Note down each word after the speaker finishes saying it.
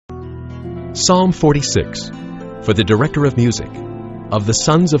Psalm 46, for the director of music, of the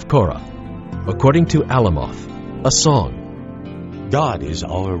sons of Korah, according to Alamoth, a song. God is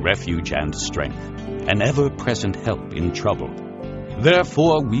our refuge and strength, an ever-present help in trouble.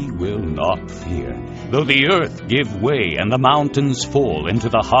 Therefore we will not fear, though the earth give way and the mountains fall into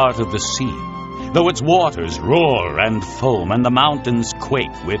the heart of the sea, though its waters roar and foam and the mountains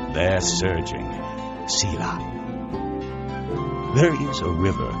quake with their surging. Selah. There is a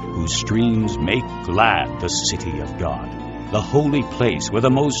river whose streams make glad the city of God, the holy place where the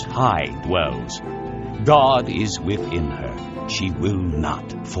Most High dwells. God is within her, she will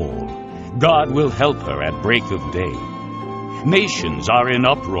not fall. God will help her at break of day. Nations are in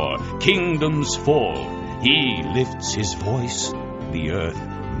uproar, kingdoms fall. He lifts his voice, the earth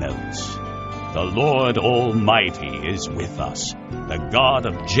melts. The Lord Almighty is with us. The God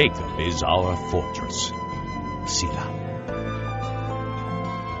of Jacob is our fortress. Selah.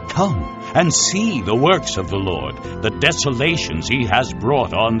 Come and see the works of the Lord, the desolations he has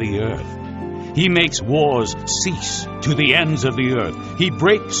brought on the earth. He makes wars cease to the ends of the earth. He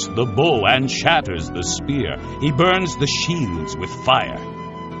breaks the bow and shatters the spear. He burns the shields with fire.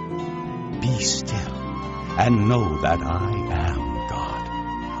 Be still and know that I am God.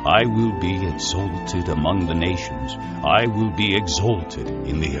 I will be exalted among the nations. I will be exalted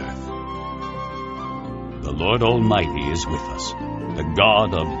in the earth. The Lord Almighty is with us. The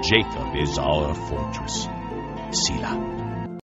God of Jacob is our fortress. Selah.